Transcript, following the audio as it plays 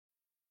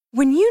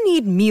When you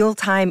need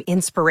mealtime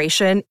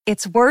inspiration,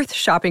 it's worth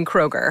shopping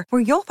Kroger,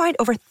 where you'll find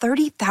over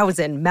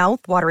 30,000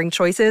 mouth-watering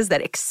choices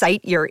that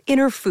excite your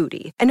inner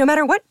foodie. And no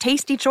matter what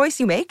tasty choice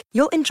you make,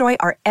 you'll enjoy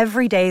our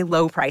everyday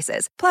low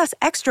prices, plus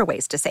extra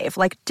ways to save,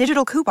 like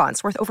digital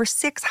coupons worth over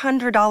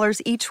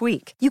 $600 each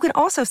week. You can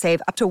also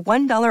save up to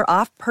 $1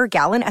 off per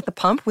gallon at the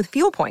pump with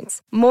fuel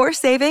points. More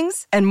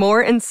savings and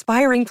more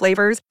inspiring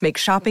flavors make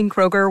shopping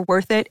Kroger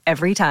worth it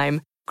every time.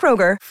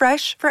 Kroger,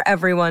 fresh for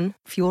everyone.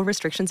 Fuel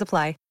restrictions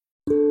apply.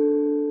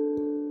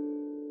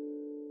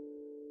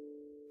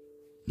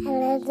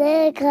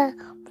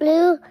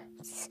 Blue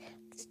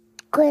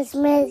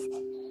Christmas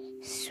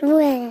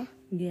Swim.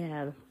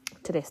 Yeah,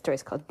 today's story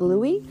is called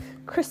Bluey,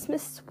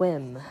 Christmas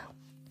Swim.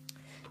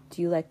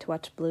 Do you like to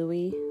watch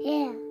Bluey?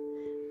 Yeah.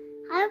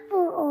 I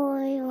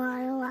only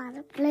want to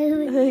watch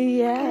Bluey.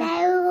 Yeah. And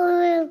I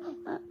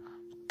want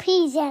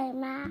PJ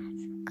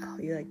Masks. Oh,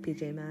 you like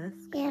PJ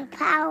Masks? Yeah,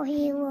 Power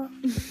Hero.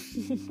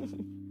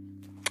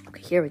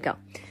 Okay, here we go.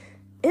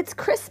 It's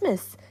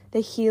Christmas. The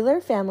Healer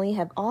family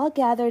have all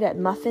gathered at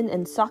Muffin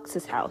and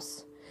Socks'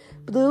 house.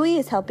 Bluey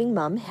is helping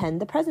Mum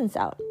hand the presents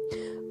out.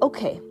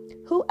 Okay,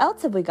 who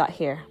else have we got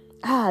here?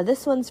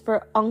 This one's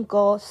for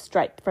Uncle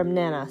Stripe from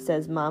Nana,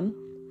 says Mum.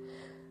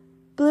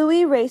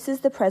 Bluey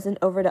races the present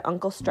over to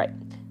Uncle Stripe.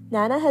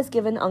 Nana has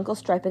given Uncle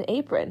Stripe an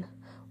apron.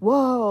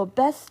 Whoa,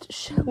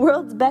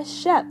 world's best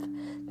chef.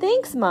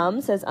 Thanks,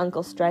 Mum, says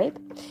Uncle Stripe.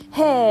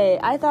 Hey,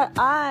 I thought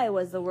I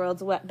was the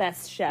world's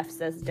best chef,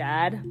 says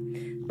Dad.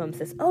 Mum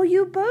says, oh,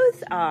 you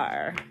both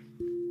are.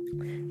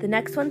 The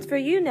next one's for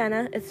you,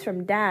 Nana. It's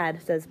from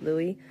Dad, says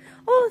Bluey.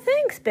 Oh,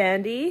 thanks,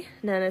 Bandy,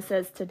 Nana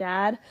says to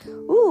Dad.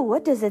 Ooh,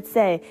 what does it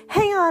say?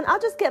 Hang on, I'll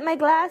just get my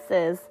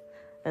glasses.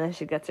 And then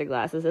she gets her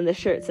glasses, and the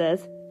shirt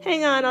says,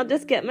 hang on, I'll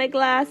just get my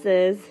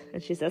glasses.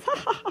 And she says, ha,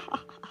 ha, ha,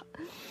 ha.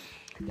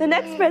 The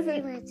next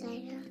present...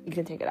 You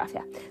can take it off,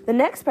 yeah. The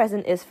next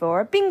present is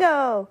for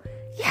Bingo.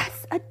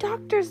 Yes, a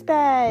doctor's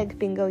bag,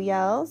 Bingo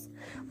yells.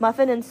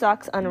 Muffin and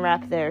Socks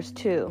unwrap theirs,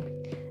 too.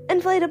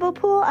 Inflatable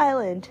pool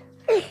island.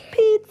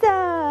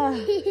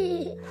 Pizza.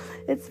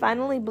 It's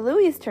finally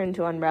Bluey's turn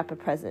to unwrap a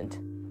present.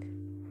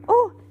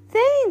 Oh,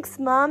 thanks,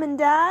 Mom and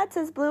Dad,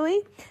 says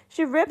Bluey.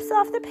 She rips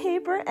off the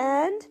paper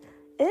and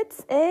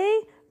it's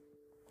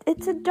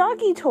a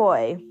doggy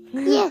toy.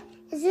 Yeah,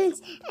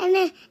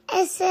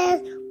 it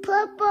says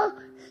purple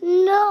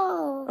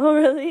snow. Oh,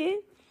 really?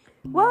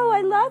 Whoa,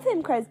 I love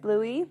him, cries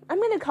Bluey. I'm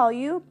going to call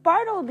you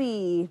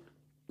Bartleby.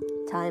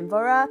 Time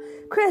for a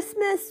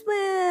Christmas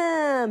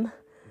swim.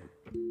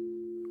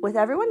 With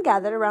everyone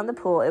gathered around the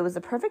pool, it was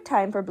the perfect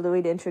time for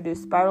Bluey to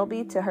introduce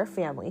Bartleby to her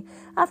family.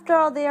 After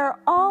all, they are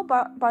all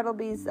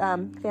Bartleby's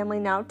family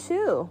now,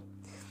 too.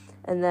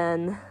 And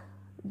then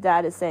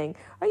Dad is saying,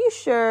 are you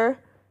sure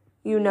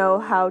you know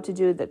how to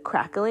do the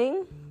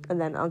crackling?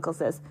 And then Uncle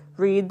says,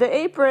 read the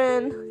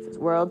apron. It's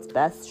world's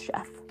best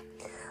chef.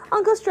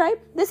 Uncle Stripe,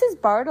 this is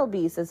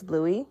Bartleby, says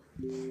Bluey.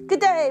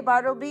 Good day,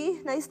 Bartleby.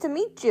 Nice to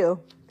meet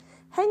you.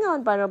 Hang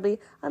on, Bartleby.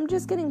 I'm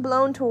just getting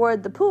blown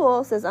toward the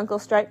pool, says Uncle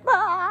Stripe.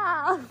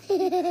 Ah!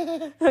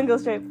 Uncle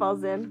Stripe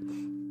falls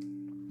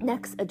in.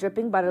 Next, a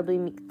dripping Bartleby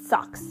meets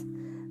Socks.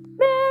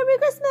 Merry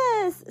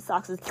Christmas!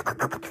 Socks is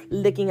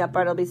licking up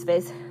Bartleby's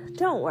face.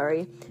 Don't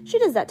worry. She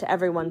does that to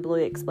everyone,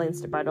 Bluey explains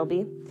to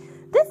Bartleby.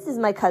 This is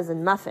my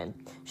cousin, Muffin.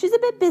 She's a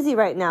bit busy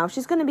right now.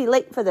 She's going to be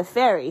late for the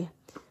ferry.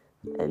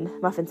 And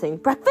Muffin saying,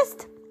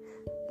 breakfast,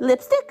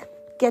 lipstick,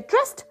 get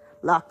dressed,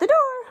 lock the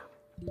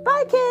door.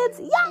 Bye, kids.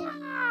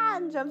 Yeah!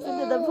 And jumps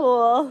into the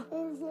pool.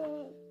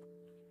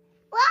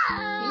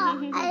 Wow!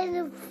 I'm in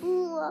the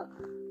pool.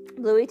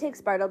 Bluey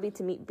takes Bartleby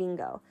to meet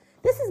Bingo.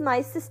 This is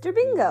my sister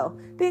Bingo.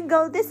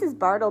 Bingo, this is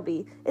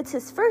Bartleby. It's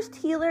his first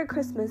Healer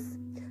Christmas.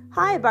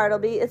 Hi,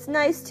 Bartleby. It's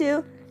nice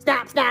to...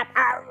 Snap, snap.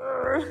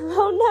 Arr.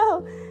 Oh,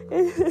 no.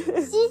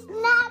 She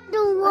snapped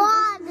the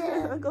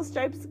water. Uncle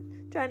Stripe's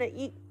trying to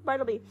eat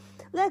Bartleby.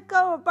 Let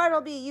go of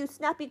Bartleby, you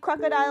snappy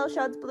crocodile,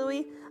 shouts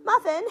Bluey.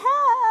 Muffin,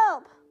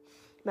 help!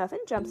 Muffin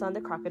jumps on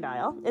the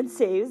crocodile and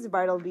saves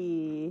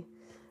Bartleby.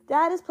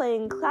 Dad is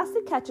playing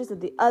classic catches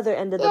at the other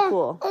end of the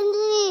pool.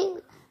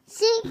 And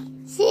see,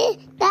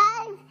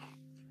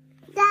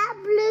 that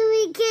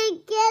Bluey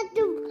can't get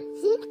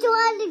she's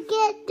trying to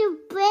get to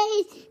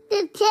base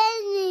the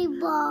tennis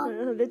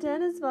ball. The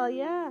tennis ball,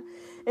 yeah.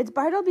 It's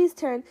Bartleby's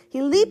turn.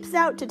 He leaps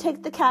out to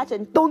take the catch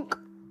and dunk,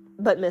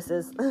 but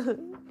misses.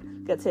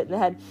 Gets hit in the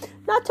head.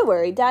 Not to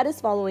worry, Dad is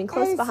following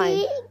close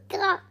behind.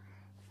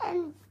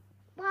 And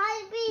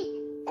Barbie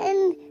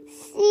and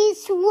she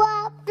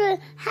swapped the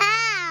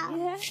house.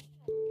 Yeah.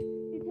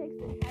 He takes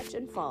the catch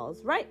and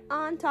falls right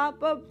on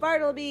top of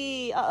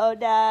Bartleby. Uh-oh,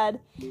 Dad.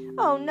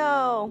 Oh,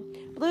 no.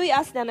 Bluey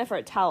asks Nana for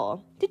a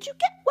towel. Did you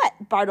get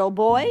wet, Bartle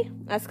boy?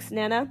 Asks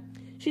Nana.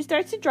 She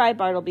starts to dry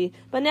Bartleby,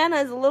 but Nana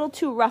is a little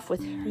too rough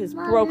with his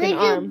broken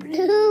arm.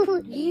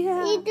 Blue.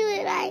 Yeah. She do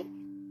it like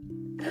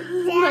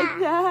Like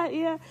that,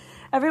 yeah.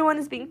 Everyone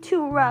is being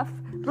too rough.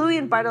 Bluey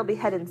and Bartleby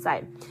head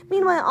inside.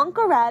 Meanwhile,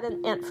 Uncle Rad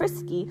and Aunt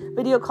Frisky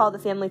video call the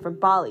family from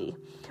Bali.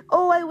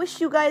 Oh, I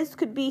wish you guys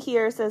could be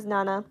here, says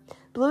Nana.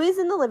 Bluey's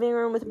in the living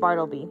room with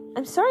Bartleby.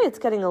 I'm sorry it's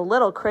getting a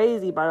little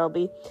crazy,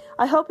 Bartleby.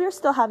 I hope you're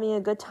still having a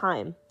good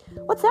time.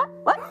 What's that?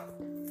 What?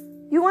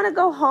 You want to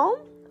go home?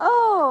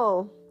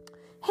 Oh.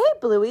 Hey,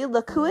 Bluey,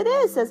 look who it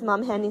is, says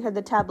Mom, handing her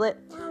the tablet.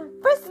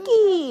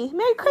 Frisky!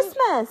 Merry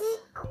Christmas!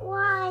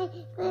 Why?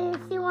 If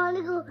you want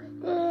to go to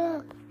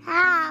the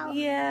house.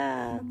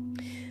 Yeah.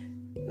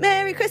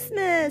 Merry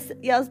Christmas,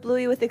 yells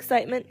Bluey with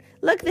excitement.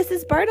 Look, this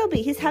is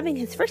Bartleby. He's having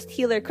his first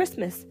healer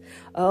Christmas.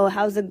 Oh,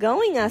 how's it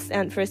going? Asked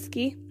Aunt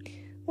Frisky.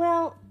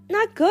 Well,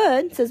 not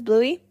good, says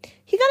Bluey.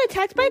 He got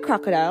attacked by a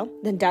crocodile.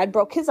 Then Dad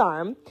broke his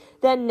arm.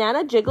 Then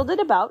Nana jiggled it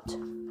about.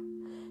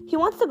 He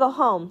wants to go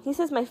home. He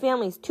says my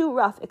family's too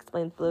rough,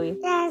 explains Bluey.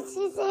 Yeah,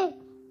 she said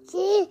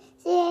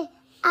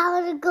I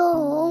want to go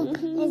home.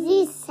 And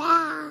she's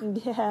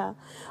sad. Yeah.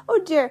 Oh,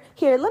 dear.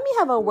 Here, let me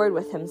have a word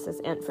with him, says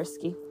Aunt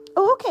Frisky.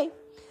 Oh, okay.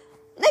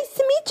 Nice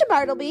to meet you,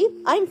 Bartleby.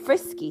 I'm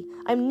Frisky.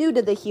 I'm new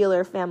to the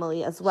healer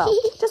family as well.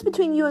 Just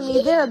between you and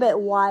me, they're a bit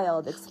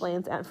wild,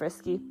 explains Aunt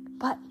Frisky.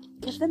 But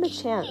give them a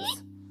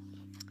chance.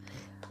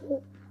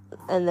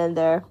 And then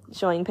they're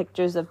showing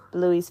pictures of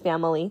Bluey's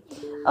family.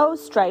 Oh,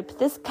 Stripe,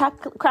 this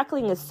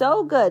crackling is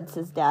so good,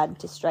 says Dad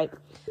to Stripe.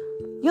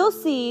 You'll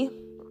see.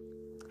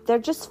 They're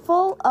just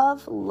full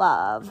of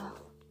love.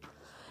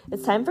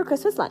 It's time for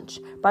Christmas lunch.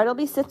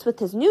 Bartleby sits with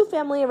his new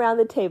family around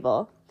the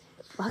table.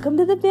 Welcome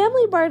to the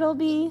family,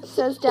 Bartleby,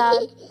 says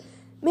Dad.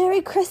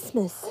 Merry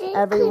Christmas,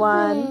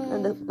 everyone.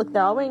 And look,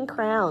 they're all wearing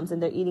crowns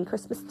and they're eating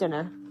Christmas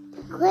dinner.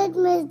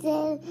 Christmas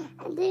Day,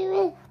 and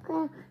the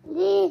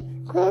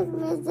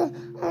Christmas Day,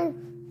 and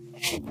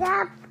she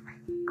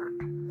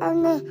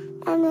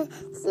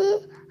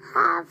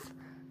have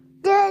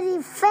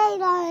dirty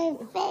face on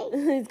her face.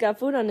 He's got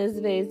food on his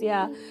face,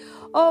 yeah.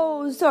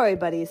 Oh, sorry,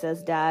 buddy,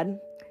 says Dad.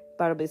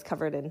 Bartleby's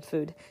covered in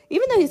food,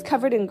 even though he's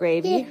covered in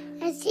gravy.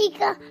 Yeah, and she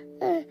got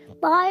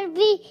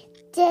Barbie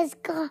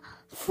just got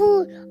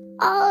food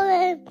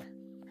all in.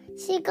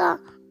 She got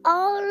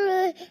all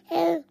in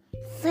her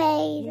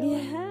face.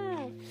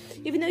 Yeah.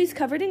 Even though he's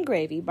covered in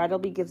gravy,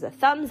 Bartleby gives a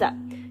thumbs up.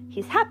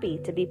 He's happy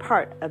to be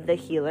part of the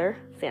healer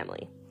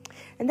family.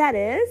 And that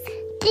is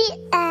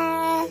the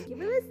end.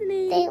 Give it a